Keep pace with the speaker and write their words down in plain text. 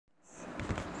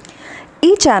ഈ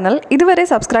ചാനൽ ഇതുവരെ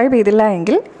സബ്സ്ക്രൈബ് ചെയ്തില്ല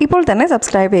എങ്കിൽ ഇപ്പോൾ തന്നെ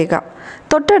സബ്സ്ക്രൈബ് ചെയ്യുക.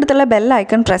 തൊട്ടടുത്തുള്ള ബെൽ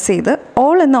ഐക്കൺ പ്രസ് ചെയ്ത്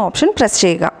ഓൾ എന്ന ഓപ്ഷൻ പ്രസ്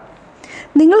ചെയ്യുക.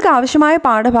 നിങ്ങൾക്ക് ആവശ്യമായ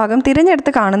പാഠഭാഗം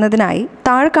തിരഞ്ഞെടുത്ത് കാണുന്നതിനായി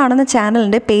താഴെ കാണുന്ന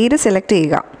ചാനലിൻ്റെ പേര് സെലക്ട്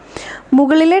ചെയ്യുക.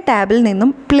 മുകളിലെ ടാബിൽ നിന്നും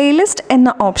പ്ലേലിസ്റ്റ് എന്ന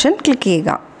ഓപ്ഷൻ ക്ലിക്ക്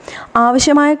ചെയ്യുക.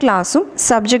 ആവശ്യമായ ക്ലാസ്സും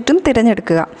സബ്ജക്റ്റും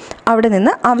തിരഞ്ഞെടുക്കുക. അവിടെ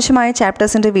നിന്ന് ആവശ്യമായ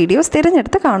ചാപ്റ്റേഴ്സിൻ്റെ വീഡിയോസ്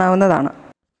തിരഞ്ഞെടുത്ത് കാണാവുന്നതാണ്.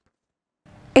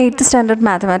 8th standard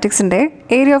മാത്തമാറ്റിക്സിൻ്റെ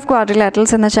area of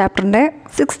quadrilaterals എന്ന ചാപ്റ്ററിൻ്റെ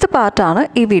 6th പാർട്ടാണ്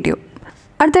ഈ വീഡിയോ.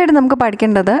 അടുത്തായിട്ട് നമുക്ക്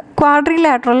പഠിക്കേണ്ടത്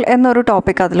ക്വാഡ്രിലാറ്ററൽ എന്നൊരു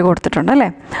ടോപ്പിക് അതിൽ കൊടുത്തിട്ടുണ്ട് അല്ലേ.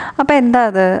 അപ്പോൾ എന്താ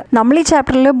അത്? നമ്മൾ ഈ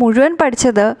ചാപ്റ്ററിൽ മുഴുവൻ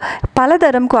പഠിച്ചത്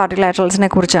പലതരം ക്വാഡ്രിലാറ്ററൽസിനെ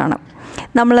കുറിച്ചാണ്.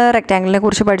 നമ്മൾ റെക്റ്റാങ്കിളിനെ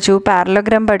കുറിച്ച് പഠിച്ചു,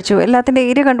 പാരലോഗ്രാം പഠിച്ചു, എല്ലാത്തിൻ്റെ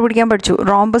ഏരിയ കണ്ടുപിടിക്കാൻ പഠിച്ചു,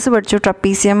 റോംബസ് പഠിച്ചു,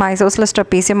 ട്രപ്പീസിയം, ഐസോസ്ലസ്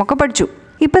ട്രപ്പീസിയം ഒക്കെ പഠിച്ചു.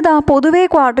 ഇപ്പോൾ ഇതാ പൊതുവേ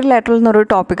ക്വാഡ്രിലാറ്ററൽ എന്നൊരു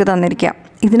ടോപ്പിക്ക് തന്നിരിക്കുക.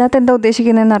 ഇതിനകത്ത് എന്താ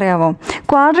ഉദ്ദേശിക്കുന്നതെന്ന് അറിയാമോ?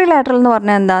 ക്വാഡ്രിലാറ്ററൽ എന്ന്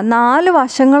പറഞ്ഞാൽ എന്താ? 4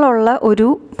 വശങ്ങളുള്ള ഒരു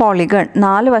പോളിഗൺ,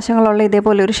 4 വശങ്ങളുള്ള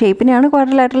ഇതേപോലെ ഒരു ഷേപ്പിനെയാണ്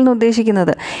ക്വാഡ്രിലാറ്ററൽ എന്ന്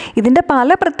ഉദ്ദേശിക്കുന്നത്. ഇതിൻ്റെ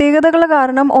പല പ്രത്യേകതകൾ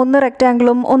കാരണം ഒന്ന്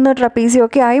റെക്റ്റാങ്കിളും ഒന്ന് ട്രപ്പീസിയും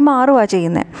ഒക്കെ ആയി മാറുക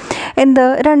ചെയ്യുന്നത്. എന്ത്?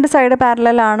 2 സൈഡ്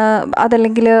പാരലലാണ്,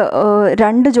 അതല്ലെങ്കിൽ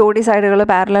 2 ജോഡി സൈഡുകൾ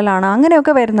പാരലലാണ്,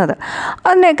 അങ്ങനെയൊക്കെ വരുന്നത്.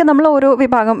 അതിനെയൊക്കെ നമ്മൾ ഓരോ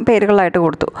വിഭാഗം പേരുകളായിട്ട്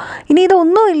കൊടുത്തു. ഇനി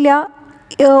ഇതൊന്നുമില്ല,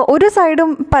 ഒരു സൈഡും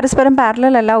പരസ്പരം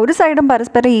പാരലൽ അല്ല, ഒരു സൈഡും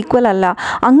പരസ്പരം ഈക്വൽ അല്ല,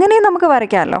 അങ്ങനെ നമുക്ക്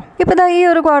വരയ്ക്കാമല്ലോ. ഇപ്പോൾ ഇതാ ഈ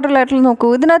ഒരു ക്വാഡ്രിലാറ്ററൽ നോക്കൂ,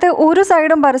 ഇതിനകത്ത് ഒരു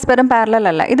സൈഡും പരസ്പരം പാരലൽ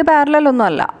അല്ല, ഇത് പാരലലൊന്നും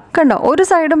അല്ല. കണ്ടോ? ഒരു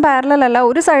സൈഡും പാരലൽ അല്ല,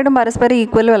 ഒരു സൈഡും പരസ്പരം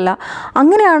ഈക്വലും അല്ല.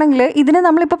 അങ്ങനെയാണെങ്കിൽ ഇതിനെ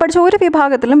നമ്മളിപ്പോൾ പഠിച്ച ഒരു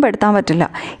വിഭാഗത്തിലും പെടുത്താൻ പറ്റില്ല.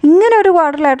 ഇങ്ങനെ ഒരു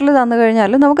ക്വാഡ്രിലാറ്ററൽ തന്നു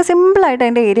കഴിഞ്ഞാൽ നമുക്ക് സിമ്പിളായിട്ട്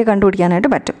അതിൻ്റെ ഏരിയ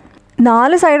കണ്ടുപിടിക്കാനായിട്ട് പറ്റും.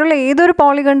 4 സൈഡുള്ള ഏതൊരു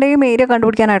പോളിഗണിൻ്റെയും ഏരിയ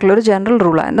കണ്ടുപിടിക്കാനായിട്ടുള്ളൊരു ജനറൽ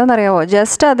റൂളാണ്. എന്താണെന്നറിയാമോ?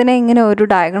 ജസ്റ്റ് അതിനെ ഇങ്ങനെ ഒരു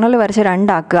ഡയഗണൽ വരച്ച്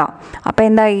 2 ആക്കുക. അപ്പോൾ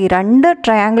എന്താ? ഈ 2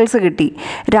 ട്രയാങ്കിൾസ് കിട്ടി.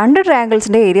 2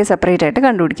 ട്രയാങ്കിൾസിൻ്റെ ഏരിയ സെപ്പറേറ്റ് ആയിട്ട്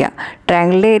കണ്ടുപിടിക്കുക.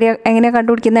 ട്രയാങ്കിളിൻ്റെ ഏരിയ എങ്ങനെയാണ്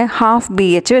കണ്ടുപിടിക്കുന്നത്? ½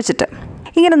 BH വെച്ചിട്ട്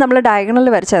ഇങ്ങനെ നമ്മൾ ഡയഗണൽ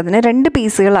വരച്ച് അതിനെ 2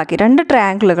 പീസുകളാക്കി, 2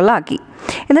 ട്രയാങ്കിളുകളാക്കി.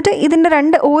 എന്നിട്ട്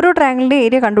ഇതിൻ്റെ ഓരോ ട്രയാങ്കിളിൻ്റെ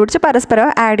ഏരിയ കണ്ടുപിടിച്ച്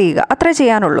പരസ്പരം ആഡ് ചെയ്യുക. അത്രേ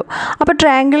ചെയ്യാനുള്ളൂ. അപ്പോൾ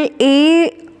ട്രയാങ്കിൾ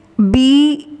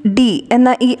ABD എന്ന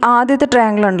ഈ ആദ്യത്തെ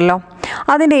ട്രയാങ്കിൾ ഉണ്ടല്ലോ,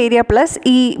 അതിൻ്റെ ഏരിയ പ്ലസ്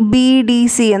ഈ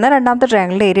BDC എന്ന രണ്ടാമത്തെ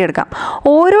ട്രയാങ്കിളിൻ്റെ ഏരിയ എടുക്കാം.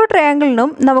 ഓരോ ട്രയാങ്കിളിനും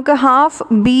നമുക്ക് ½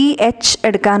 BH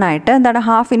എടുക്കാനായിട്ട് എന്താണ്?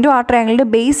 ½ ഇൻറ്റു ആ ട്രയാങ്കിളിൻ്റെ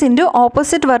ബേസ് ഇൻറ്റു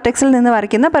ഓപ്പോസിറ്റ് വെർട്ടെക്സിൽ നിന്ന്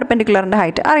വരയ്ക്കുന്ന പെർപെൻഡിക്കുലറിൻ്റെ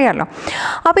ഹൈറ്റ് അറിയാമല്ലോ.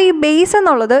 അപ്പോൾ ഈ ബേസ്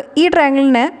എന്നുള്ളത് ഈ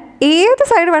ട്രയാങ്കിളിന് ഏത്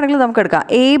സൈഡ് വേണമെങ്കിലും നമുക്ക് എടുക്കാം.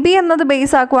 AB എന്നത്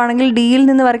ബേസ് ആക്കുവാണെങ്കിൽ ഡിയിൽ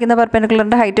നിന്ന് വരയ്ക്കുന്ന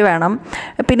പെർപെൻഡിക്കുലറിൻ്റെ ഹൈറ്റ് വേണം.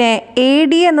 പിന്നെ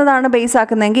AD എന്നതാണ് ബേസ്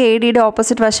ആക്കുന്നതെങ്കിൽ ADയുടെ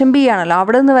ഓപ്പോസിറ്റ് വശം B ആണല്ലോ,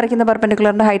 അവിടെ നിന്ന് വരയ്ക്കുന്ന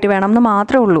പെർപെൻഡിക്കുലറിൻ്റെ ഹൈറ്റ് വേണം എന്ന്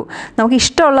മാത്രമേ ഉള്ളൂ. നമുക്ക്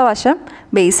ഇഷ്ടമുള്ള വശം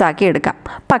ബേസ് ആക്കി എടുക്കാം.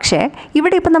 പക്ഷേ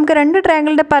ഇവിടെ ഇപ്പം നമുക്ക് 2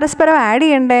 ട്രയാങ്കിളിൻ്റെ പരസ്പരം ആഡ്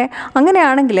ചെയ്യണ്ടേ?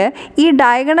 അങ്ങനെയാണെങ്കിൽ ഈ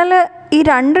ഡയഗണൽ ഈ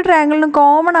 2 ട്രയാങ്കിളിനും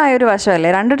കോമൺ ആയൊരു വശമല്ലേ,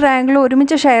 2 ട്രയാങ്കിളും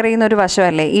ഒരുമിച്ച് ഷെയർ ചെയ്യുന്ന ഒരു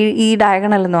വശമല്ലേ ഈ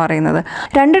ഡയഗണൽ എന്ന് പറയുന്നത്.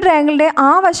 2 ട്രയാങ്കിളിൻ്റെ ആ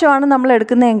വശമാണ് നമ്മൾ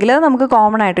എടുക്കുന്നതെങ്കിൽ നമുക്ക്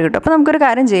കോമൺ ആയിട്ട് കിട്ടും. അപ്പോൾ നമുക്കൊരു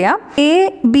കാര്യം ചെയ്യാം.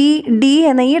 ABD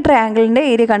എന്ന ഈ ട്രയാങ്കിളിൻ്റെ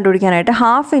ഏരിയ കണ്ടുപിടിക്കാനായിട്ട്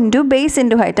 ½ ഇൻറ്റു ബേസ്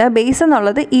ഇൻറ്റു ഹൈറ്റ്, ആ ബേസ്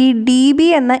എന്നുള്ളത് ഈ DB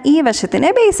എന്ന ഈ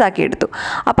വശത്തിനെ ബേസ് ആക്കി എടുത്തു.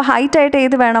 അപ്പോൾ ഹൈറ്റ് ആയിട്ട്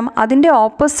ഏത് വേണം? അതിൻ്റെ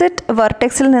ഓപ്പോസിറ്റ്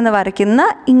വെർട്ടെക്സിൽ നിന്ന് വരയ്ക്കുന്ന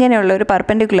ഇങ്ങനെയുള്ള ഒരു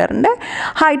പെർപെൻഡിക്കുലറിൻ്റെ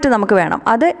ഹൈറ്റ് നമുക്ക് വേണം.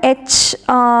 അത്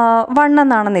H1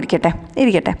 എന്നാണെന്ന്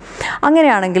ഇരിക്കട്ടെ.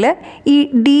 അങ്ങനെയാണെങ്കിൽ ഈ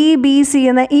DBC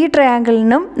എന്ന ഈ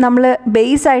ട്രയാങ്കിളിനും നമ്മൾ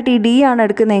ബേസ് ആയിട്ട് ഈ D ആണ്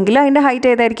എടുക്കുന്നതെങ്കിൽ അതിൻ്റെ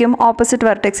ഹൈറ്റ് ഏതായിരിക്കും? ഓപ്പോസിറ്റ്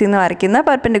വെർട്ടെക്സിൽ നിന്ന് വരയ്ക്കുന്ന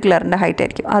പെർപെൻഡിക്കുലറിൻ്റെ ഹൈറ്റ്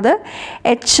ആയിരിക്കും. അത്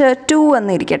H2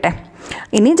 എന്നിരിക്കട്ടെ.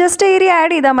 ഇനി ജസ്റ്റ് ഏരിയ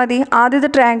ആഡ് ചെയ്താൽ മതി. ആദ്യത്തെ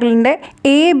ട്രയാങ്കിളിൻ്റെ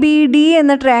ABD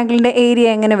എന്ന ട്രയാങ്കിളിൻ്റെ ഏരിയ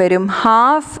എങ്ങനെ വരും?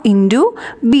 ½ ഇൻറ്റു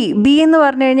B എന്ന്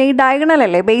പറഞ്ഞു കഴിഞ്ഞാൽ ഈ ഡയഗണൽ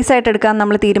അല്ലേ ബേസ് ആയിട്ട് എടുക്കാൻ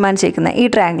നമ്മൾ തീരുമാനിച്ചേക്കുന്നത് ഈ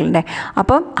ട്രയാങ്കിളിൻ്റെ.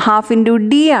 അപ്പം ½ ഇൻറ്റു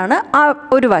D ആണ് ആ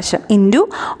ഒരു വശം, ഇൻറ്റു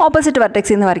ഓപ്പോസിറ്റ്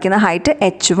വെർട്ടെക്സിൽ നിന്ന് വരയ്ക്കുന്ന ഹൈറ്റ്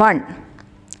H1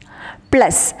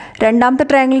 പ്ലസ് രണ്ടാമത്തെ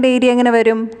ട്രയാങ്കിളിൻ്റെ ഏരിയ എങ്ങനെ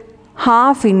വരും?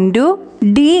 ½ ഇൻറ്റു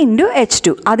D ഇൻറ്റു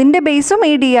H2. അതിൻ്റെ ബേസും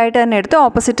ഈ D ആയിട്ട് തന്നെ എടുത്തു,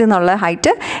 ഓപ്പോസിറ്റ് എന്നുള്ള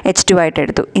ഹൈറ്റ് H2 ആയിട്ട്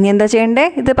എടുത്തു. ഇനി എന്താ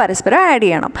ചെയ്യേണ്ടത്? ഇത് പരസ്പരം ആഡ്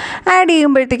ചെയ്യണം. ആഡ്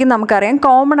ചെയ്യുമ്പോഴത്തേക്കും നമുക്കറിയാം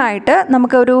കോമൺ ആയിട്ട്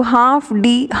നമുക്കൊരു ½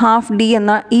 D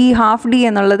എന്ന ഈ ½ D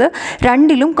എന്നുള്ളത്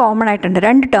 2ലും കോമൺ ആയിട്ടുണ്ട്,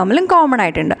 2 ടേമിലും കോമൺ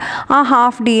ആയിട്ടുണ്ട്. ആ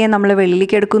 ½ D നമ്മൾ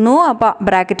വെളിയിലേക്ക് എടുക്കുന്നു. അപ്പോൾ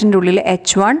ബ്രാക്കറ്റിൻ്റെ ഉള്ളിൽ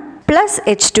H1 പ്ലസ്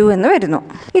H2 എന്ന് വരുന്നു.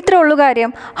 ഇത്രേ ഉള്ളൂ കാര്യം.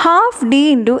 ½ D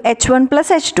into H1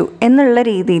 plus H2 എന്നുള്ള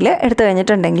രീതിയിൽ എടുത്തു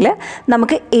കഴിഞ്ഞിട്ടുണ്ടെങ്കിൽ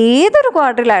നമുക്ക് ഏതൊരു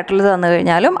ക്വാഡ്രിലാറ്ററൽ തന്നു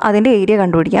കഴിഞ്ഞാലും അതിൻ്റെ ഏരിയ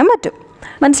കണ്ടുപിടിക്കാൻ പറ്റും.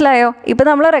 മനസ്സിലായോ? ഇപ്പോൾ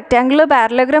നമ്മൾ rectangle,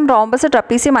 parallelogram, rhombus,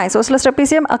 trapezium, isosceles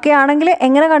trapezium ഒക്കെ ആണെങ്കിൽ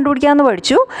എങ്ങനെ കണ്ടുപിടിക്കാമെന്ന്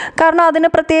പഠിച്ചു. കാരണം അതിന്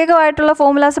പ്രത്യേകമായിട്ടുള്ള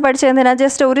ഫോർമുലാസ് പഠിച്ചതിനാ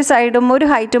ജസ്റ്റ് ഒരു സൈഡും ഒരു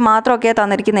ഹൈറ്റും മാത്രമൊക്കെ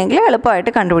തന്നിരിക്കുന്നതെങ്കിൽ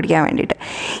എളുപ്പമായിട്ട് കണ്ടുപിടിക്കാൻ വേണ്ടിയിട്ട്.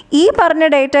 ഈ പറഞ്ഞ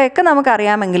ഡേറ്റയൊക്കെ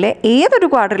നമുക്കറിയാമെങ്കിൽ ഏതൊരു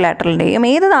ക്വാഡ്രിലാറ്ററലിൻ്റെയും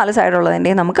ഏത് 4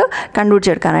 സൈഡുള്ളതിൻ്റെയും നമുക്ക്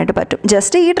കണ്ടുപിടിച്ചെടുക്കാനായിട്ട് പറ്റും.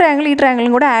 ജസ്റ്റ് ഈ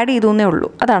ട്രയാങ്കിളും കൂടെ ആഡ് ചെയ്തു എന്നേ ഉള്ളൂ.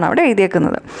 അതാണ് അവിടെ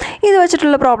എഴുതിയേക്കുന്നത്. ഇത്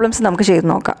വെച്ചിട്ടുള്ള പ്രോബ്ലംസ് നമുക്ക് ചെയ്ത്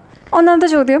നോക്കാം. ഒന്നാമത്തെ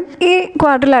ചോദ്യം, ഈ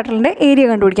ക്വാഡ്രിലാറ്ററലിൻ്റെ ഏരിയ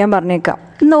കണ്ടുപിടിക്കാൻ പറഞ്ഞേക്കാം.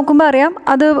 നോക്കുമ്പോൾ അറിയാം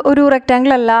അത് ഒരു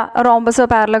റെക്റ്റാങ്കിൾ അല്ല, റോംബസോ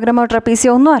പാരലോഗ്രമോ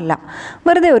ട്രപ്പീസിയോ ഒന്നും അല്ല,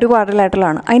 വെറുതെ ഒരു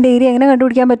ക്വാഡ്രിലാറ്ററലാണ്. അതിൻ്റെ ഏരിയ എങ്ങനെ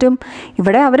കണ്ടുപിടിക്കാൻ പറ്റും?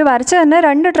 ഇവിടെ അവർ വരച്ച് തന്നെ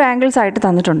 2 ട്രയാങ്കിൾസ് ആയിട്ട്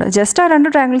തന്നിട്ടുണ്ട്. ജസ്റ്റ് ആ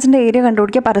 2 ട്രയാങ്കിൾസിൻ്റെ ഏരിയ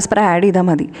കണ്ടുപിടിക്കുക, പരസ്പരം ആഡ് ചെയ്താൽ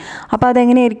മതി. അപ്പോൾ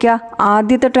അതെങ്ങനെയായിരിക്കുക?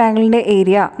 ആദ്യത്തെ ട്രയാങ്കിളിൻ്റെ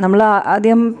ഏരിയ നമ്മൾ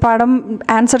ആദ്യം പാഠം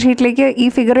ആൻസർ ഷീറ്റിലേക്ക് ഈ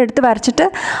ഫിഗർ എടുത്ത് വരച്ചിട്ട്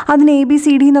അതിന്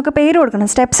ABCD എന്നൊക്കെ പേര് കൊടുക്കണം.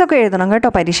 സ്റ്റെപ്സൊക്കെ എഴുതണം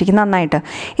കേട്ടോ പരീക്ഷയ്ക്ക് നന്നായിട്ട്.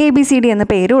 ABCD എന്ന്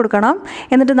പേര് കൊടുക്കണം.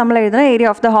 എന്നിട്ട് നമ്മൾ എഴുതണം area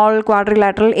of the whole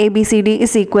quadrilateral ABCD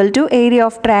is equal to area of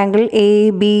triangle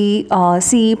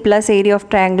ABC plus area of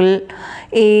triangle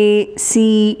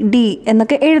ACD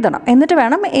എന്നൊക്കെ എഴുതണം. എന്നിട്ട്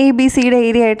വേണം ABCയുടെ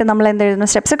ഏരിയ ആയിട്ട് നമ്മൾ എന്ത് എഴുതണം?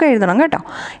 സ്റ്റെപ്സൊക്കെ എഴുതണം കേട്ടോ.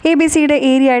 ABCയുടെ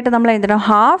ഏരിയ ആയിട്ട് നമ്മൾ എഴുതണം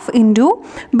half into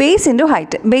base into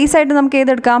height. Base ആയിട്ട് നമുക്ക്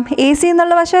ഏതെടുക്കാം? AC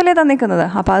എന്നുള്ള വശമല്ലേ തന്നിരിക്കുന്നത്,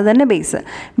 അപ്പോൾ അത് തന്നെ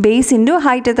ബേസ് ഇൻറ്റു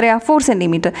ഹൈറ്റ് എത്രയാണ്? 4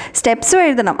 സെൻറ്റിമീറ്റർ. സ്റ്റെപ്സും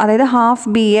എഴുതണം, അതായത് ഹാഫ്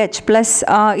BH പ്ലസ്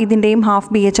ഇതിൻ്റെയും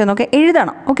ഹാഫ് BH എന്നൊക്കെ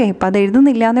എഴുതണം. ഓക്കെ, അപ്പോൾ അത്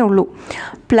എഴുതുന്നില്ല എന്നേ ഉള്ളൂ.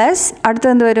 പ്ലസ്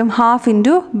അടുത്തെന്ത് വരും? Half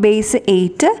into base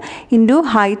 8 into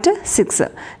height 6.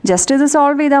 Just ഇത്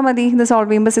സോൾവ് ചെയ്താൽ മതി. ഇത് സോൾവ്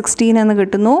ചെയ്യുമ്പോൾ 16 എന്ന്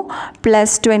കിട്ടുന്നു,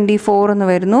 പ്ലസ് 24 എന്ന്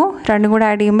വരുന്നു. രണ്ടും കൂടെ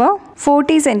ആഡ് ചെയ്യുമ്പോൾ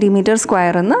 40 സെൻറ്റിമീറ്റർ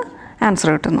സ്ക്വയർ എന്ന് ആൻസർ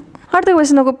കിട്ടുന്നു. അടുത്ത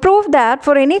ക്വസ്റ്റ്യൻ നോക്കൂ. Prove that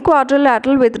for any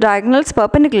quadrilateral with diagonals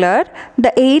perpendicular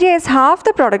the area is half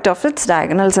the product of its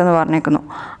diagonals എന്ന് പറഞ്ഞേക്കുന്നു.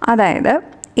 അതായത്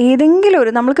ഏതെങ്കിലും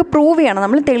ഒരു നമ്മൾക്ക് പ്രൂവ് ചെയ്യണം,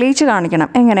 നമ്മൾ തെളിയിച്ച് കാണിക്കണം.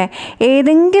 എങ്ങനെ?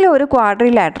 ഏതെങ്കിലും ഒരു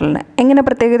ക്വാഡ്രിലാറ്ററലിന്, എങ്ങനെ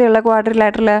പ്രത്യേകതയുള്ള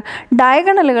ക്വാഡ്രിലാറ്ററൽ?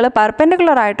 ഡയഗണലുകൾ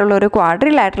പെർപെൻഡിക്കുലർ ആയിട്ടുള്ള ഒരു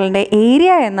ക്വാഡ്രിലാറ്ററലിൻ്റെ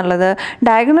ഏരിയ എന്നുള്ളത്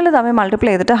ഡയഗണൽ തമ്മിൽ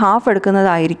മൾട്ടിപ്ലൈ ചെയ്തിട്ട് ഹാഫ്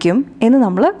എടുക്കുന്നതായിരിക്കും എന്ന്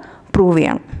നമ്മൾ പ്രൂവ്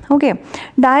ചെയ്യണം. ഓക്കെ,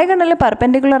 ഡയഗണൽ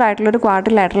പെർപെൻഡിക്കുലർ ആയിട്ടുള്ളൊരു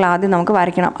ക്വാഡ്രിലാറ്ററൽ ആദ്യം നമുക്ക്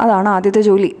വരയ്ക്കണം. അതാണ് ആദ്യത്തെ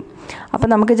ജോലി. അപ്പോൾ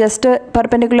നമുക്ക് ജസ്റ്റ്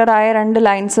പെർപെൻഡിക്കുലറായ 2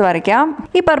 ലൈൻസ് വരയ്ക്കാം.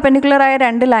 ഈ പെർപെൻഡിക്കുലറായ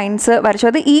 2 ലൈൻസ് വരച്ചു.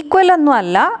 അത് ഈക്വൽ ഒന്നും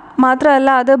അല്ല, മാത്രമല്ല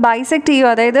അത് ബൈസെക്റ്റ് ചെയ്യും.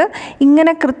 അതായത്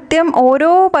ഇങ്ങനെ കൃത്യം ഓരോ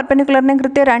പെർപെൻഡിക്കുലറിനെയും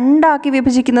കൃത്യം 2 ആക്കി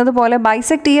വിഭജിക്കുന്നത് പോലെ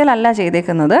ബൈസെക്റ്റ് ചെയ്യലല്ല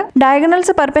ചെയ്തേക്കുന്നത്.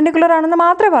 ഡയഗണൽസ് പെർപെൻഡിക്കുലർ ആണെന്ന്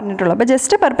മാത്രമേ പറഞ്ഞിട്ടുള്ളൂ. അപ്പോൾ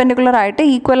ജസ്റ്റ് പെർപെൻഡിക്കുലർ ആയിട്ട്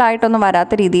ഈക്വൽ ആയിട്ടൊന്നും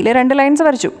വരാത്ത രീതിയിൽ 2 ലൈൻസ്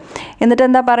വരച്ചു. എന്നിട്ട്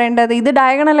എന്താ പറയേണ്ടത്? ഇത്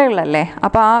ഡയഗണലുകളല്ലേ,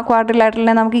 അപ്പോൾ ആ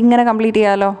ക്വാഡ്രിലാറ്ററലിനെ നമുക്ക് ഇങ്ങനെ കംപ്ലീറ്റ്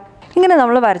ചെയ്യാമല്ലോ. ഇങ്ങനെ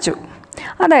നമ്മൾ വരച്ചു.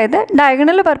 അതായത്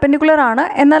ഡയഗണൽ പെർപെൻഡിക്കുലർ ആണ്,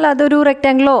 എന്നാൽ അതൊരു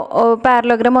റെക്റ്റാങ്കിളോ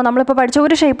പാരലോഗ്രമോ നമ്മളിപ്പോൾ പഠിച്ച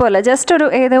ഒരു ഷേപ്പോ അല്ല, ജസ്റ്റ്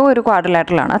ഏതോ ഒരു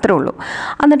ക്വാഡ്രിലാറ്ററലാണ്, അത്രേ ഉള്ളൂ.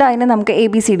 എന്നിട്ട് അതിനെ നമുക്ക്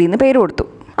ABCD എന്ന് പേര് കൊടുത്തു.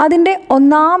 അതിൻ്റെ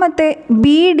ഒന്നാമത്തെ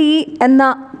BD എന്ന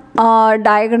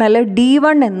ഡയഗണൽ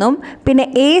D1 എന്നും പിന്നെ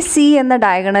AC എന്ന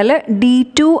ഡയഗണൽ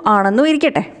D2 ആണെന്നും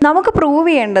ഇരിക്കട്ടെ. നമുക്ക് പ്രൂവ്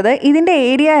ചെയ്യേണ്ടത് ഇതിൻ്റെ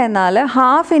ഏരിയ എന്നാൽ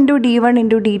half into D1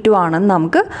 into D2 ആണെന്ന്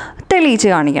നമുക്ക് തെളിയിച്ച്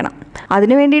കാണിക്കണം.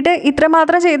 അതിന് വേണ്ടിയിട്ട് ഇത്ര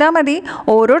മാത്രം ചെയ്താൽ മതി.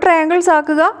 ഓരോ ട്രയാങ്കിൾസ്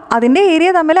ആക്കുക, അതിൻ്റെ ഏരിയ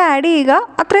തമ്മിൽ ആഡ് ചെയ്യുക.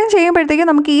 അത്രയും ചെയ്യുമ്പോഴത്തേക്കും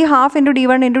നമുക്ക് ഈ half into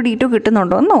D1 into D2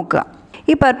 കിട്ടുന്നുണ്ടോ എന്ന് നോക്കുക.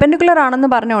 ഈ പെർപെൻഡിക്കുലർ ആണെന്ന്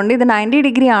പറഞ്ഞുകൊണ്ട് ഇത് 90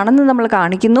 ഡിഗ്രി ആണെന്ന് നമ്മൾ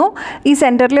കാണിക്കുന്നു. ഈ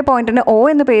സെൻറ്ററിലെ പോയിന്റിന് O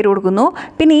എന്ന് പേര് കൊടുക്കുന്നു.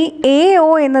 പിന്നെ ഈ AO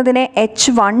എന്നതിനെ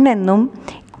H1 എന്നും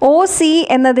OC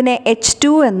എന്നതിനെ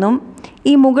H2 എന്നും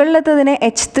ഈ മുകളിലത്തതിനെ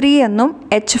H3 എന്നും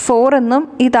H4 എന്നും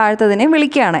ഈ താഴത്തതിനെ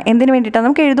വിളിക്കുകയാണ്. എന്തിനു വേണ്ടിയിട്ടാണ്?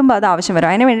 നമുക്ക് എഴുതുമ്പോൾ അത് ആവശ്യം വരും.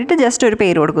 അതിന് വേണ്ടിയിട്ട് ജസ്റ്റ് ഒരു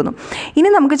പേര് കൊടുക്കുന്നു.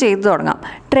 ഇനി നമുക്ക് ചെയ്തു തുടങ്ങാം.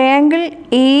 ട്രയാങ്കിൾ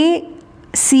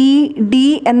ACD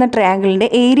എന്ന ട്രയാങ്കിളിൻ്റെ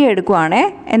ഏരിയ എടുക്കുവാണേ,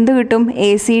 എന്ത് കിട്ടും?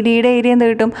 ACDയുടെ ഏരിയ എന്ത്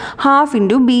കിട്ടും? Half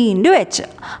into B into H.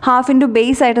 Half into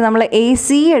base ആയിട്ട് നമ്മൾ AC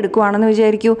എടുക്കുവാണെന്ന്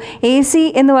വിചാരിക്കൂ. AC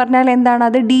എന്ന് പറഞ്ഞാൽ എന്താണ്?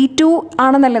 അത് D2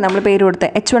 ആണെന്നല്ലേ നമ്മൾ പേര്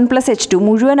കൊടുത്തത്. H1 plus H2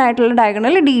 മുഴുവനായിട്ടുള്ള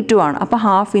diagonal D2 ആണ്. അപ്പോൾ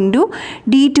ഹാഫ് ഇൻറ്റു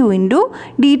D2 ഇൻറ്റു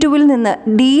D2വിൽ നിന്ന്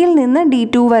Dയിൽ നിന്ന്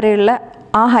D2 വരെയുള്ള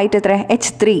ആ ഹൈറ്റ് എത്ര?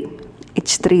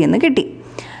 H3 എന്ന് കിട്ടി.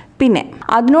 പിന്നെ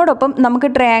അതിനോടൊപ്പം നമുക്ക്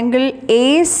ട്രയാങ്കിൾ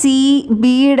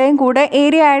ACBയുടെയും കൂടെ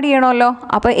ഏരിയ ആഡ് ചെയ്യണമല്ലോ.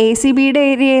 അപ്പോൾ ACBയുടെ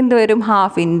ഏരിയ എന്ത് വരും?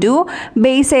 ഹാഫ് ഇൻറ്റു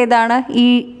ബേസ് ഏതാണ്? ഈ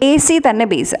AC തന്നെ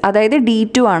ബേസ്, അതായത്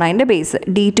D2 ആണ് അതിൻ്റെ ബേസ്.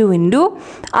 D2 ഇൻറ്റു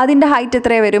അതിൻ്റെ ഹൈറ്റ്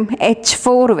എത്ര വരും?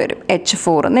 H4 വരും.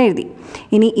 H4 എന്ന് എഴുതി.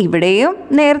 ഇനി ഇവിടെയും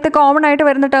നേരത്തെ കോമൺ ആയിട്ട്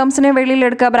വരുന്ന ടേംസിനെ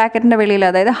വെളിയിലെടുക്കുക, ബ്രാക്കറ്റിൻ്റെ വെളിയിൽ.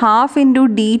 അതായത് ഹാഫ് ഇൻറ്റു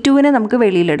D2വിനെ നമുക്ക്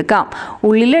വെളിയിലെടുക്കാം.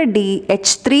 ഉള്ളിൽ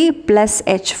H3 പ്ലസ്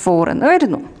H4 എന്ന്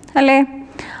വരുന്നു അല്ലേ?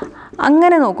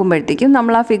 അങ്ങനെ നോക്കുമ്പോഴത്തേക്കും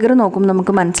നമ്മൾ ആ ഫിഗർ നോക്കുമ്പോൾ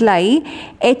നമുക്ക് മനസ്സിലായി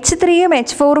H3യും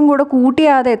H4ഉം കൂടെ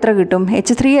കൂട്ടിയാതെ എത്ര കിട്ടും?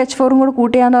 H3 H4ഉം കൂടെ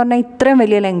കൂട്ടിയാന്ന് പറഞ്ഞാൽ ഇത്രയും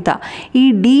വലിയ ലെങ്ത്താണ്. ഈ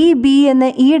DB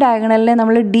എന്ന ഈ ഡയഗണലിനെ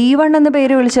നമ്മൾ D1 എന്ന്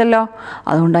പേര് വിളിച്ചല്ലോ,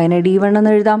 അതുകൊണ്ട് അതിനെ D1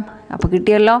 എന്ന് എഴുതാം. അപ്പോൾ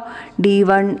കിട്ടിയല്ലോ.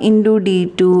 D1 ഇൻറ്റു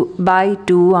D2 ബൈ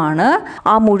 2 ആണ്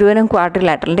ആ മുഴുവനും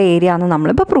ക്വാഡ്രിലാറ്ററലിൻ്റെ ഏരിയ എന്ന്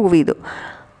നമ്മളിപ്പോൾ പ്രൂവ് ചെയ്തു.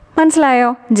 മനസ്സിലായോ?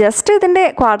 ജസ്റ്റ് ഇതിൻ്റെ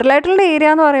ക്വാഡ്രിലാറ്ററലിൻ്റെ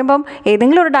ഏരിയ എന്ന് പറയുമ്പം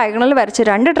ഏതെങ്കിലും ഒരു ഡയഗണൽ വരച്ച്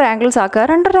 2 ട്രയാങ്കിൾസ് ആക്കുക,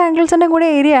 2 ട്രയാങ്കിൾസിൻ്റെ കൂടെ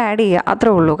ഏരിയ ആഡ് ചെയ്യുക,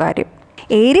 അത്രേ ഉള്ളൂ കാര്യം.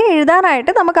 ഏരിയ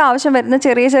എഴുതാനായിട്ട് നമുക്ക് ആവശ്യം വരുന്ന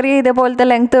ചെറിയ ചെറിയ ഇതേപോലത്തെ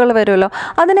ലെങ്ത്തുകൾ വരുമല്ലോ,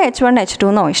 അതിന് H1 H2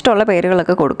 എന്നോ ഇഷ്ടമുള്ള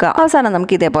പേരുകളൊക്കെ കൊടുക്കുക. അവസാനം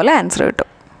നമുക്ക് ഇതേപോലെ ആൻസർ കിട്ടും.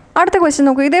 അടുത്ത ക്വസ്റ്റ്യൻ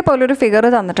നോക്കൂ. ഇതേപോലൊരു ഫിഗർ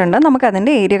തന്നിട്ടുണ്ട്, നമുക്ക്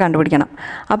അതിൻ്റെ ഏരിയ കണ്ടുപിടിക്കണം.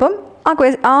 അപ്പം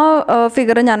ആ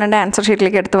ഫിഗർ ഞാൻ എൻ്റെ ആൻസർ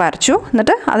ഷീറ്റിലേക്ക് എടുത്ത് വരച്ചു.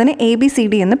 എന്നിട്ട് അതിന്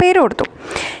ABCD എന്ന് പേര് കൊടുത്തു.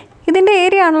 ഇതിൻ്റെ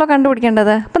ഏരിയ ആണല്ലോ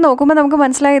കണ്ടുപിടിക്കേണ്ടത്. അപ്പോൾ നോക്കുമ്പോൾ നമുക്ക്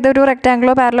മനസ്സിലായി ഇതൊരു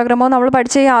റെക്റ്റാങ്കിളോ പാരലോഗ്രാമോ നമ്മൾ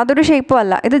പഠിച്ച യാതൊരു ഷേപ്പും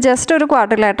അല്ല, ഇത് ജസ്റ്റ് ഒരു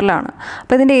ക്വാഡ്രിലാറ്ററലാണ്.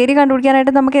 അപ്പോൾ ഇതിൻ്റെ ഏരിയ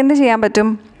കണ്ടുപിടിക്കാനായിട്ട് നമുക്ക് എന്ത് ചെയ്യാൻ പറ്റും?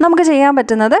 നമുക്ക് ചെയ്യാൻ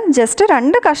പറ്റുന്നത് ജസ്റ്റ്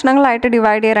 2 കഷ്ണങ്ങളായിട്ട്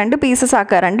ഡിവൈഡ് ചെയ്യുക, 2 പീസസ്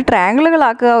ആക്കുക, 2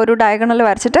 ട്രയാങ്കിളുകളാക്കുക, ഒരു ഡയഗണൽ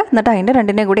വരച്ചിട്ട് എന്നിട്ട് അതിൻ്റെ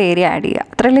 2ൻ്റെ കൂടെ ഏരിയ ആഡ് ചെയ്യുക.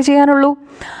 അത്രയല്ലേ ചെയ്യാനുള്ളൂ.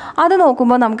 അത്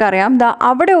നോക്കുമ്പോൾ നമുക്കറിയാം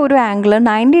അവിടെ ഒരു ആംഗിൾ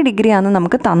 90 ഡിഗ്രി ആണെന്ന്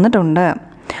നമുക്ക് തന്നിട്ടുണ്ട്.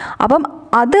 അപ്പം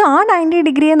അത് ആ 90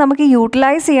 ഡിഗ്രിയെ നമുക്ക്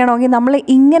യൂട്ടിലൈസ് ചെയ്യണമെങ്കിൽ നമ്മൾ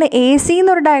ഇങ്ങനെ എ സി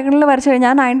എന്നൊരു ഡയഗണൽ വരച്ച്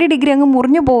കഴിഞ്ഞാൽ 90 ഡിഗ്രി അങ്ങ്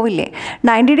മുറിഞ്ഞു പോവില്ലേ?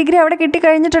 90 ഡിഗ്രി അവിടെ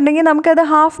കിട്ടിക്കഴിഞ്ഞിട്ടുണ്ടെങ്കിൽ നമുക്കത്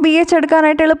ഹാഫ് BH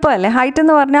എടുക്കാനായിട്ട് എളുപ്പമല്ലേ? ഹൈറ്റ്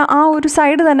എന്ന് പറഞ്ഞാൽ ആ ഒരു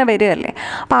സൈഡ് തന്നെ വരികയല്ലേ?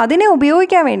 അപ്പോൾ അതിനെ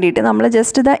ഉപയോഗിക്കാൻ വേണ്ടിയിട്ട് നമ്മൾ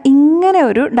ജസ്റ്റ് ഇത് ഇങ്ങനെ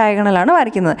ഒരു ഡയഗണലാണ്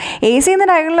വരയ്ക്കുന്നത്. എ സി എന്ന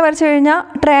ഡയഗണൽ വരച്ച് കഴിഞ്ഞാൽ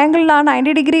ട്രയാങ്കിളിൽ ആ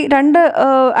 90 ഡിഗ്രി 2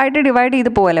 ആയിട്ട് ഡിവൈഡ്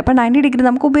ചെയ്ത് പോകല്ലേ? അപ്പോൾ 90 ഡിഗ്രി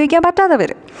നമുക്ക് ഉപയോഗിക്കാൻ പറ്റാതെ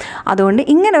വരും. അതുകൊണ്ട്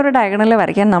ഇങ്ങനെ ഒരു ഡയഗണൽ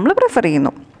വരയ്ക്കാൻ നമ്മൾ പ്രിഫർ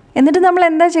ചെയ്യുന്നു. എന്നിട്ട് നമ്മൾ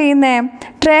എന്താ ചെയ്യുന്നത്?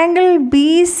 ട്രയാങ്കിൾ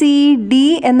BCD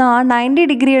എന്ന ആ 90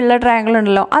 ഡിഗ്രി ഉള്ള ട്രയാങ്കിൾ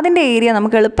ഉണ്ടല്ലോ, അതിൻ്റെ ഏരിയ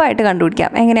നമുക്ക് എളുപ്പമായിട്ട് കണ്ടുപിടിക്കാം.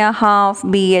 എങ്ങനെയാണ്? ഹാഫ്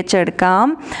BH എടുക്കാം.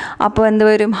 അപ്പോൾ എന്ത്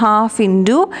വരും? ഹാഫ്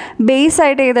ഇൻറ്റു ബേസ്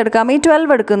ആയിട്ട് ഏതെടുക്കാം? ഈ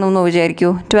 12 എടുക്കുന്നു എന്ന്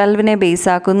വിചാരിക്കൂ. 12നെ ബേസ്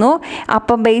ആക്കുന്നു.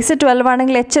 അപ്പം ബേസ് 12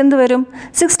 ആണെങ്കിൽ H എന്ത് വരും?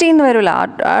 16 വരില്ല.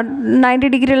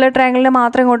 90 ഡിഗ്രി ഉള്ള ട്രയാങ്കിളിനെ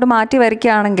മാത്രം ഇങ്ങോട്ട് മാറ്റി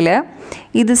വരയ്ക്കുകയാണെങ്കിൽ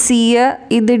ഇത് C,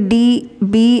 ഇത്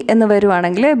DB എന്ന്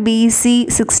വരുവാണെങ്കിൽ BC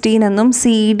 16 എന്നും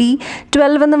CD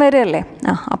 12 എന്നും വരുമല്ലേ?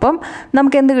 അപ്പം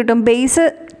നമുക്ക് എന്ത് കിട്ടും? ബേസ്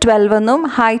 12 എന്നും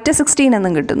ഹൈറ്റ് 16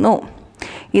 എന്നും കിട്ടുന്നു.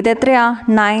 ഇതെത്രയാ?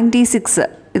 96.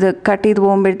 ഇത് കട്ട് ചെയ്ത്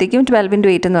പോകുമ്പോഴത്തേക്കും 12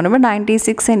 × 8 എന്ന് പറയുമ്പോൾ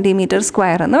 96 സെൻറ്റിമീറ്റർ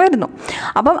സ്ക്വയർ എന്ന് വരുന്നു.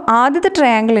 അപ്പം ആദ്യത്തെ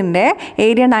ട്രയാങ്കിളിൻ്റെ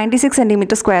ഏരിയ 96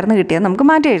 സെൻറ്റിമീറ്റർ സ്ക്വയർ എന്ന് കിട്ടിയാൽ നമുക്ക്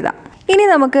മാറ്റി എഴുതാം. ഇനി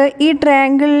നമുക്ക് ഈ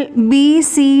ട്രയാങ്കിൾ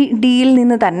BCDയിൽ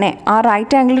നിന്ന് തന്നെ, ആ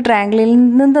റൈറ്റ് ആംഗിൾ ട്രയാങ്കിളിൽ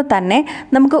നിന്ന് തന്നെ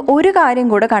നമുക്ക് ഒരു കാര്യം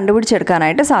കൂടെ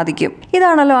കണ്ടുപിടിച്ചെടുക്കാനായിട്ട് സാധിക്കും.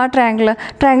 ഇതാണല്ലോ ആ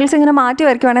ട്രയാങ്കിൾസ് ഇങ്ങനെ മാറ്റി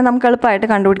വരയ്ക്കുവാണെങ്കിൽ നമുക്ക് എളുപ്പമായിട്ട്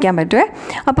കണ്ടുപിടിക്കാൻ പറ്റുമേ.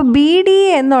 അപ്പോൾ BD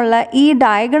എന്നുള്ള ഈ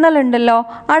ഡയഗണൽ ഉണ്ടല്ലോ,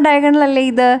 ആ ഡയഗണൽ അല്ലേ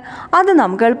ഇത്, അത്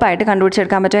നമുക്ക് എളുപ്പമായിട്ട്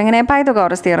കണ്ടുപിടിച്ചെടുക്കാൻ പറ്റും. എങ്ങനെ?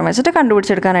 പൈതഗോറസ് തിയറം വെച്ചിട്ട്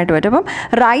കണ്ടുപിടിച്ചെടുക്കാനായിട്ട് പറ്റും. അപ്പം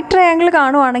റൈറ്റ് ട്രയാങ്കിൾ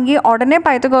കാണുവാണെങ്കിൽ ഉടനെ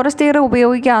പൈതഗോറസ് തിയറം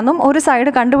ഉപയോഗിക്കാമെന്നും ഒരു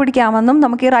സൈഡ് കണ്ടുപിടിക്കാമെന്നും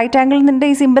നമുക്ക് ഈ റൈറ്റ് ആംഗിളിൻ്റെ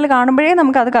ഈ സിമ്പിൾ കാണുമ്പോഴേ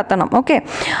നമുക്കത് കത്തണം. ഓക്കെ,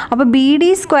 അപ്പോൾ BD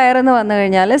സ്ക്വയർ എന്ന് വന്നു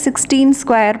കഴിഞ്ഞാൽ 16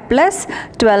 സ്ക്വയർ പ്ലസ്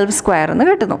 12 സ്ക്വയർ എന്ന്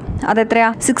കിട്ടുന്നു. അതെത്രയാ?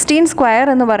 16 സ്ക്വയർ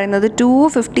എന്ന് പറയുന്നത്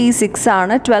 256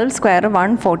 ആണ്. 12 സ്ക്വയർ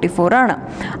 144 ആണ്.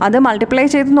 അത് മൾട്ടിപ്ലൈ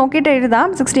ചെയ്ത് നോക്കിയിട്ട്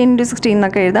എഴുതാം. 16 × 16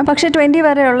 എന്നൊക്കെ എഴുതാം. പക്ഷേ 20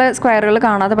 വരെയുള്ള സ്ക്വയറുകൾ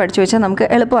കാണാതെ പഠിച്ചു വെച്ചാൽ നമുക്ക്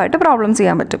എളുപ്പമായിട്ട് പ്രോബ്ലം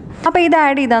ചെയ്യാൻ പറ്റും. അപ്പോൾ ഇത്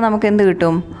ആഡ് ചെയ്താൽ നമുക്ക് എന്ത്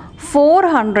കിട്ടും?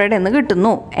 400 എന്ന്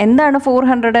കിട്ടുന്നു. എന്താണ്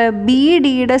 400?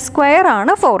 BDയുടെ സ്ക്വയർ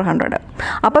ആണ് 400.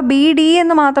 അപ്പോൾ BD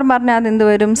എന്ന് മാത്രം പറഞ്ഞാൽ അതെന്ത്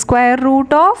വരും? സ്ക്വയർ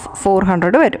റൂട്ട് ഓഫ്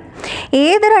 400 വരും.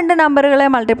 ഏത് 2 നമ്പറുകളെ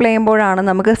മൾട്ടിപ്ലൈ ചെയ്യുമ്പോഴാണ്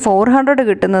നമുക്ക് 400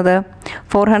 കിട്ടുന്നത്?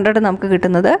 400 നമുക്ക്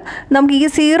കിട്ടുന്നത്, നമുക്ക് ഈ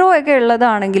 0 ഒക്കെ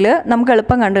ഉള്ളതാണെങ്കിൽ നമുക്ക്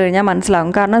എളുപ്പം കണ്ടു കഴിഞ്ഞാൽ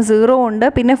മനസ്സിലാകും. കാരണം 0 ഉണ്ട്,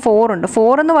 പിന്നെ 4 ഉണ്ട്.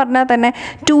 4 എന്ന് പറഞ്ഞാൽ തന്നെ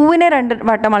 2നെ 2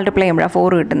 വട്ടം മൾട്ടിപ്ലൈ ചെയ്യുമ്പോഴാണ്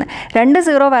 4 കിട്ടുന്നത്. 2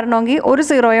 0 വരണമെങ്കിൽ ഒരു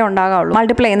 0 ഉണ്ടാകാവുള്ളൂ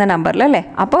മൾട്ടിപ്ലൈ ചെയ്യുന്ന നമ്പറിൽ അല്ലേ?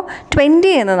 അപ്പോൾ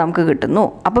 20 എന്ന് നമുക്ക് കിട്ടുന്നു.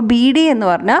 അപ്പോൾ BD എന്ന്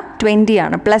പറഞ്ഞാൽ 20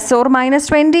 ആണ്. പ്ലസ് ഓർ മൈനസ്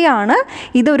 20 ആണ്.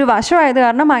 ഇതൊരു വശമായത്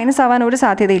കാരണം മൈനസ് ആവാൻ ഒരു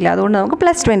സാധ്യതയില്ല. അതുകൊണ്ട് നമുക്ക്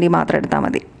പ്ലസ് 20 മാത്രം എടുത്താൽ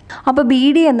മതി. അപ്പോൾ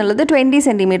BD എന്നുള്ളത് 20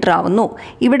 സെൻറ്റിമീറ്റർ ആവുന്നു.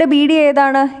 ഇവിടെ BD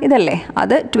ഏതാണ്? ഇതല്ലേ?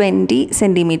 അത് 20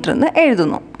 സെൻറ്റിമീറ്റർ എന്ന്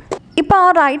എഴുതുന്നു. ഇപ്പോൾ ആ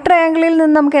റൈറ്റ് ട്രയാങ്കിളിൽ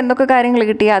നിന്ന് നമുക്ക് എന്തൊക്കെ കാര്യങ്ങൾ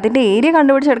കിട്ടി? അതിൻ്റെ ഏരിയ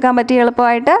കണ്ടുപിടിച്ചെടുക്കാൻ പറ്റിയ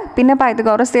എളുപ്പമായിട്ട്, പിന്നെ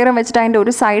പൈതഗോറസ് തിയറം വെച്ചിട്ട് അതിൻ്റെ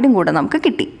ഒരു സൈഡും കൂടെ നമുക്ക്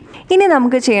കിട്ടി. ഇനി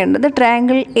നമുക്ക് ചെയ്യേണ്ടത്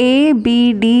ട്രയാങ്കിൾ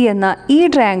ABD എന്ന ഈ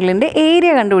ട്രയാങ്കിളിൻ്റെ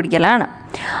ഏരിയ കണ്ടുപിടിക്കലാണ്.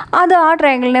 അത് ആ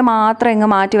ട്രയാങ്കിളിനെ മാത്രം ഇങ്ങ്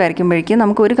മാറ്റി വരയ്ക്കുമ്പോഴേക്കും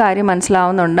നമുക്ക് ഒരു കാര്യം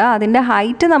മനസ്സിലാവുന്നുണ്ട്. അതിൻ്റെ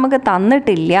ഹൈറ്റ് നമുക്ക്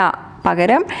തന്നിട്ടില്ല.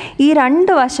 പകരം ഈ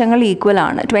 2 വശങ്ങൾ ഈക്വൽ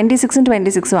ആണ്. 26ഉം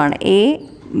 26ഉം ആണ്.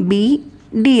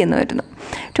 ABD എന്ന് വരുന്നു.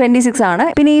 26 ആണ്.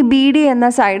 പിന്നെ ഈ BD എന്ന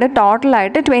സൈഡ്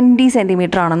ടോട്ടലായിട്ട് 20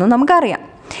 സെൻറ്റിമീറ്റർ ആണെന്നും നമുക്കറിയാം.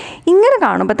 ഇങ്ങനെ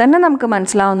കാണുമ്പോൾ തന്നെ നമുക്ക്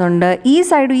മനസ്സിലാവുന്നുണ്ട് ഈ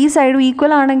സൈഡും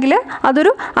ഈക്വൽ ആണെങ്കിൽ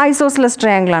അതൊരു ഐസോസിലസ്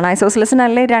ട്രയാങ്കിൾ ആണ്.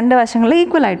 ഐസോസിലസിനല്ലേ 2 വശങ്ങൾ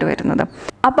ഈക്വൽ ആയിട്ട് വരുന്നത്.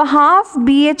 അപ്പോൾ ഹാഫ്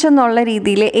BH എന്നുള്ള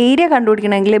രീതിയിൽ ഏരിയ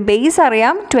കണ്ടുപിടിക്കണമെങ്കിൽ ബേസ്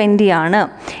അറിയാം 20 ആണ്.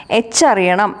 H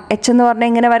അറിയണം. H എന്ന് പറഞ്ഞാൽ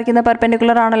ഇങ്ങനെ വരയ്ക്കുന്ന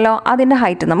പെർപെൻഡിക്കുലർ ആണല്ലോ, അതിൻ്റെ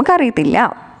ഹൈറ്റ് നമുക്കറിയത്തില്ല.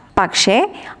 പക്ഷേ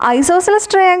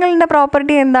ഐസോസിലസ് ട്രയാങ്കിളിൻ്റെ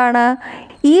പ്രോപ്പർട്ടി എന്താണ്?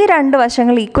 ഈ 2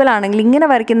 വശങ്ങൾ ഈക്വൽ ആണെങ്കിൽ ഇങ്ങനെ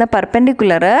വരയ്ക്കുന്ന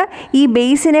പെർപെൻഡിക്കുലർ ഈ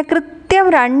ബേസിനെ കൃത്യം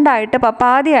 2 ആയിട്ട്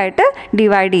പാതിയായിട്ട്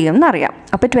ഡിവൈഡ് ചെയ്യും എന്നറിയാം.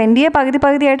 അപ്പോൾ 20യെ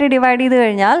പകുതിയായിട്ട് ഡിവൈഡ് ചെയ്ത്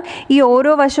കഴിഞ്ഞാൽ ഈ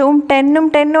ഓരോ വശവും 10ഉം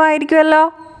 10ഉം ആയിരിക്കുമല്ലോ.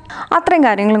 അത്രയും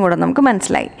കാര്യങ്ങളും കൂടെ നമുക്ക്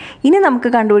മനസ്സിലായി. ഇനി നമുക്ക്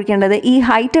കണ്ടുപിടിക്കേണ്ടത് ഈ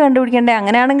ഹൈറ്റ് കണ്ടുപിടിക്കേണ്ടത്.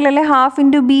 അങ്ങനെയാണെങ്കിലല്ലേ half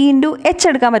into B into H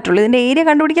എടുക്കാൻ പറ്റുള്ളൂ. ഇതിൻ്റെ ഏരിയ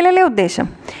കണ്ടുപിടിക്കലല്ലേ ഉദ്ദേശം.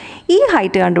 ഈ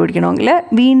ഹൈറ്റ് കണ്ടുപിടിക്കണമെങ്കിൽ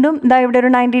വീണ്ടും ഇതാ ഇവിടെ ഒരു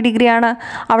 90 ഡിഗ്രി ആണ്.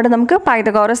 അവിടെ നമുക്ക്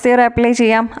പൈതഗോറസ് തിയറം അപ്ലൈ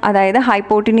ചെയ്യാം. അതായത്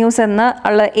ഹൈപ്പോട്ടിന്യൂസ് എന്ന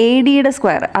ഉള്ള ADയുടെ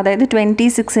സ്ക്വയർ, അതായത്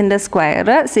 26ൻ്റെ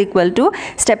സ്ക്വയർ ഈക്വൽ ടു,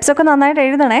 സ്റ്റെപ്സ് ഒക്കെ നന്നായിട്ട്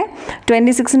എഴുതണേ,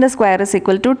 26ൻ്റെ square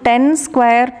equal to 10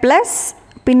 square plus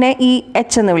പിന്നെ ഈ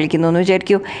H എന്ന് വിളിക്കുന്നു എന്ന്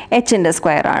വിചാരിക്കൂ, Hൻ്റെ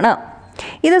സ്ക്വയർ ആണ്.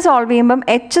 ഇത് സോൾവ് ചെയ്യുമ്പം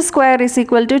h square is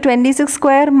equal to 26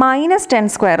 square minus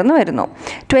 10 square എന്ന് വരുന്നു.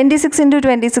 26 ഇൻറ്റു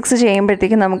 26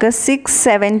 ചെയ്യുമ്പോഴത്തേക്കും നമുക്ക്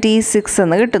 676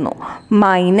 എന്ന് കിട്ടുന്നു.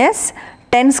 മൈനസ്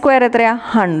 10 സ്ക്വയർ എത്രയാ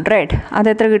 100,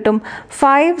 അതെത്ര കിട്ടും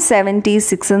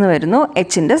 576 എന്ന് വരുന്നു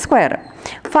എച്ചിൻ്റെ സ്ക്വയർ.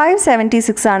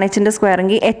 576 ആണ് എച്ചിൻ്റെ സ്ക്വയർ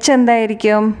എങ്കിൽ എച്ച്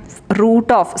എന്തായിരിക്കും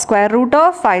സ്ക്വയർ റൂട്ട്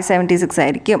ഓഫ് 576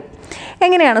 ആയിരിക്കും.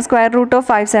 എങ്ങനെയാണ് സ്ക്വയർ റൂട്ട് ഓഫ്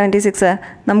 576?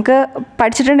 നമുക്ക്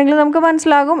പഠിച്ചിട്ടുണ്ടെങ്കിൽ നമുക്ക്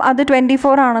മനസ്സിലാകും, അത്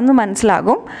 24 ആണെന്ന്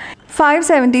മനസ്സിലാകും.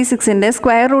 576ൻ്റെ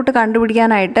സ്ക്വയർ റൂട്ട്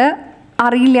കണ്ടുപിടിക്കാനായിട്ട്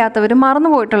അറിയില്ലാത്തവർ മറന്നു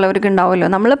പോയിട്ടുള്ളവർക്ക് ഉണ്ടാവുമല്ലോ.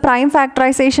 നമ്മൾ പ്രൈം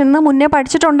ഫാക്ടറൈസേഷന് മുന്നേ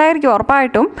പഠിച്ചിട്ടുണ്ടായിരിക്കും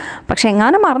ഉറപ്പായിട്ടും. പക്ഷേ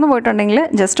എങ്ങാനും മറന്നു പോയിട്ടുണ്ടെങ്കിൽ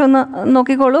ജസ്റ്റ് ഒന്ന്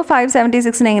നോക്കിക്കോളൂ.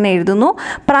 576 എങ്ങനെ എഴുതുന്നു?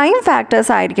 പ്രൈം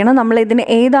ഫാക്ടേഴ്സ് ആയിരിക്കണം. നമ്മൾ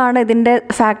ഏതാണ് ഇതിൻ്റെ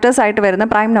ഫാക്ടേഴ്സ് ആയിട്ട് വരുന്ന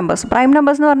പ്രൈം നമ്പേഴ്സ്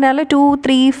എന്ന് പറഞ്ഞാൽ 2,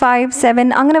 3, 5, 7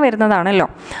 അങ്ങനെ വരുന്നതാണല്ലോ.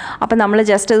 അപ്പം നമ്മൾ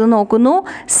ജസ്റ്റ് ഇത് നോക്കുന്നു.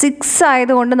 6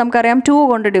 ആയതുകൊണ്ട് നമുക്കറിയാം 2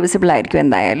 കൊണ്ട് ഡിവിസിബിൾ ആയിരിക്കും,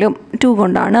 എന്തായാലും 2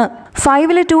 കൊണ്ടാണ്.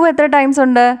 5ൽ 2 എത്ര ടൈംസ്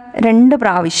ഉണ്ട്? 2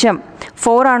 പ്രാവശ്യം.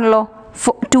 4 ആണല്ലോ,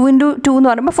 2 ഇൻറ്റു 2 എന്ന്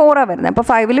പറയുമ്പോൾ 4 വരുന്നത്. അപ്പോൾ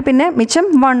 5ൽ പിന്നെ മിച്ചം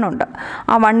 1 ഉണ്ട്.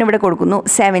 ആ 1 ഇവിടെ കൊടുക്കുന്നു.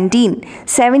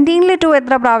 17ൽ 2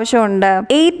 എത്ര പ്രാവശ്യമുണ്ട്?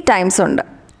 8 ടൈംസ് ഉണ്ട്.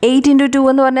 8 ഇൻറ്റു 2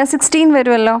 എന്ന് പറഞ്ഞാൽ 16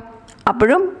 വരുമല്ലോ,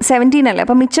 അപ്പോഴും 17 അല്ലേ,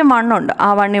 അപ്പോൾ മിച്ചം 1 ഉണ്ട്. ആ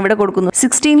 1 ഇവിടെ കൊടുക്കുന്നു.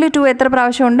 16ൽ 2 എത്ര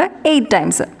പ്രാവശ്യമുണ്ട്? 8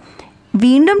 ടൈംസ്.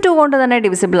 വീണ്ടും 2 കൊണ്ട് തന്നെ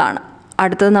ഡിവിസിബിൾ ആണ്.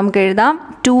 അടുത്തത് നമുക്ക് എഴുതാം.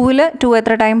 2ൽ 2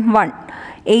 എത്ര ടൈം? 1.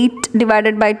 8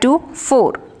 divided by 2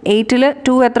 4. 8ൽ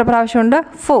 2 എത്ര പ്രാവശ്യമുണ്ട്?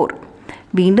 4.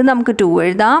 വീണ്ടും നമുക്ക് 2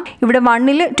 എഴുതാം. ഇവിടെ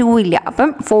 1ൽ 2 ഇല്ല, അപ്പം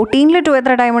 14ൽ 2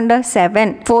 എത്ര ടൈം ഉണ്ട്?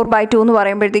 7. 4/2 എന്ന്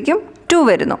പറയുമ്പോഴത്തേക്കും 2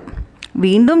 വരുന്നു.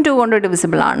 വീണ്ടും 2 കൊണ്ട്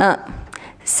ഡിവിസിബിൾ ആണ്.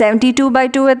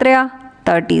 72/2 എത്രയാ?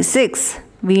 36.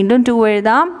 വീണ്ടും 2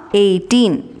 എഴുതാം.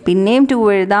 18. പിന്നെയും 2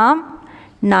 എഴുതാം.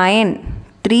 9.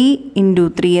 3 ഇൻറ്റു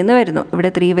 3 എന്ന് വരുന്നു.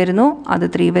 ഇവിടെ 3 വരുന്നു, അത്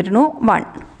 3 വരുന്നു, 1.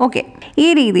 ഓക്കെ, ഈ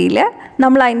രീതിയിൽ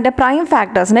നമ്മൾ അതിൻ്റെ പ്രൈം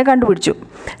ഫാക്ടേഴ്സിനെ കണ്ടുപിടിച്ചു.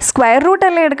 സ്ക്വയർ റൂട്ട്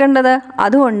അല്ലേ എടുക്കേണ്ടത്,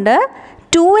 അതുകൊണ്ട്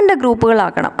 2ൻ്റെ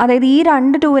ഗ്രൂപ്പുകളാക്കണം. അതായത് ഈ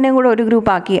 2 2നെയും കൂടെ ഒരു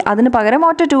ഗ്രൂപ്പാക്കി അതിന് പകരം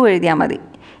ഒറ്റ 2 എഴുതിയാൽ മതി.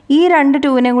 ഈ 2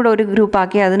 2നെയും കൂടെ ഒരു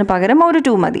ഗ്രൂപ്പാക്കി അതിന് പകരം ഒരു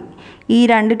 2 മതി. ഈ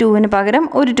 2 2ന് പകരം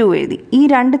ഒരു 2 എഴുതി. ഈ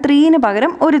 2 3ന്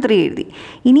പകരം ഒരു 3 എഴുതി.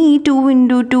 ഇനി ഈ 2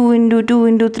 ഇൻറ്റു 2 ഇൻറ്റു 2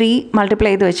 ഇൻറ്റു 3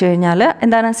 മൾട്ടിപ്ലൈ ചെയ്ത് വെച്ച് കഴിഞ്ഞാൽ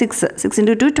എന്താണ്? 6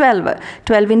 ഇൻറ്റു 2 12.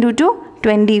 12 ഇൻറ്റു 2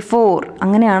 24.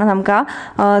 അങ്ങനെയാണ് നമുക്ക്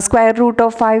ആ സ്ക്വയർ റൂട്ട്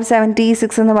ഓഫ്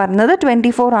 576 എന്ന് പറയുന്നത്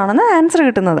 24 ആണെന്ന് ആൻസർ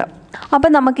കിട്ടുന്നത്.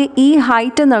 അപ്പം നമുക്ക് ഈ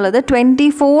ഹൈറ്റ് എന്നുള്ളത്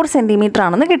 24 സെൻറ്റിമീറ്റർ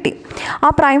ആണെന്ന് കിട്ടി. ആ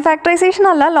പ്രൈം ഫാക്ടറൈസേഷൻ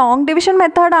അല്ല, ലോങ് ഡിവിഷൻ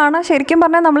മെത്തേഡാണ് ശരിക്കും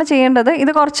പറഞ്ഞാൽ നമ്മൾ ചെയ്യേണ്ടത്.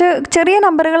 ഇത് കുറച്ച് ചെറിയ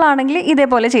നമ്പറുകളാണെങ്കിൽ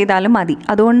ഇതേപോലെ ചെയ്താലും മതി.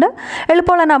 അതുകൊണ്ട്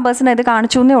എളുപ്പമുള്ള നമ്പേഴ്സിന് ഇത്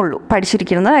കാണിച്ചു എന്നേ ഉള്ളൂ.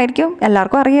 പഠിച്ചിരിക്കുന്നതായിരിക്കും,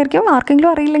 എല്ലാവർക്കും അറിയായിരിക്കും.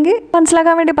 ആർക്കെങ്കിലും അറിയില്ലെങ്കിൽ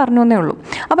മനസ്സിലാക്കാൻ വേണ്ടി പറഞ്ഞു എന്നേ ഉള്ളൂ.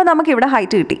 അപ്പോൾ നമുക്കിവിടെ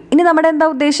ഹൈറ്റ് കിട്ടി. ഇനി നമ്മുടെ എന്താ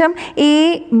ഉദ്ദേശം?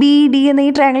 ABD എന്ന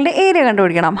ഈ ട്രയാങ്കിളിൻ്റെ ഏരിയ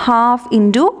കണ്ടുപിടിക്കണം. Half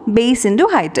into base into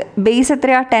height. Base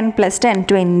എത്രയാണ്? 10 + 10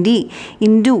 20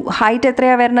 ഇൻറ്റു ഹൈറ്റ്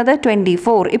എത്രയാണ് വരുന്നത്?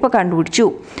 24. ഇപ്പോൾ കണ്ടുപിടിച്ചു.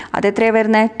 അതെത്രയാണ്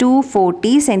വരുന്നത്?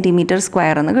 240 സെൻറ്റിമീറ്റർ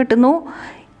സ്ക്വയർ എന്ന് കിട്ടുന്നു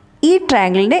ഈ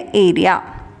ട്രയാങ്കിളിൻ്റെ ഏരിയ.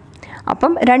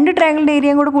 അപ്പം 2 ട്രയാങ്കിളിൻ്റെ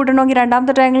ഏരിയയും കൂടെ കൂട്ടണമെങ്കിൽ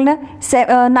രണ്ടാമത്തെ ട്രയാങ്കിളിന്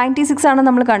 96 ആണ്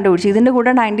നമ്മൾ കണ്ടുപിടിച്ചത്. ഇതിൻ്റെ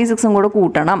കൂടെ 96ഉം കൂടെ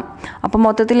കൂട്ടണം. അപ്പം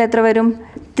മൊത്തത്തിൽ എത്ര വരും?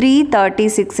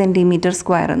 336 സെൻറ്റിമീറ്റർ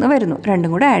സ്ക്വയർ എന്ന് വരുന്നു, രണ്ടും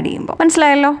കൂടെ ആഡ് ചെയ്യുമ്പോൾ.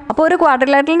 മനസ്സിലായല്ലോ? അപ്പോൾ ഒരു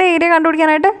ക്വാഡ്രിലാറ്ററലിൻ്റെ ഏരിയ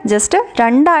കണ്ടുപിടിക്കാനായിട്ട് ജസ്റ്റ്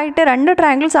 2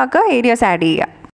 ട്രയാങ്കിൾസ് ആക്കുക, ഏരിയാസ് ആഡ് ചെയ്യുക.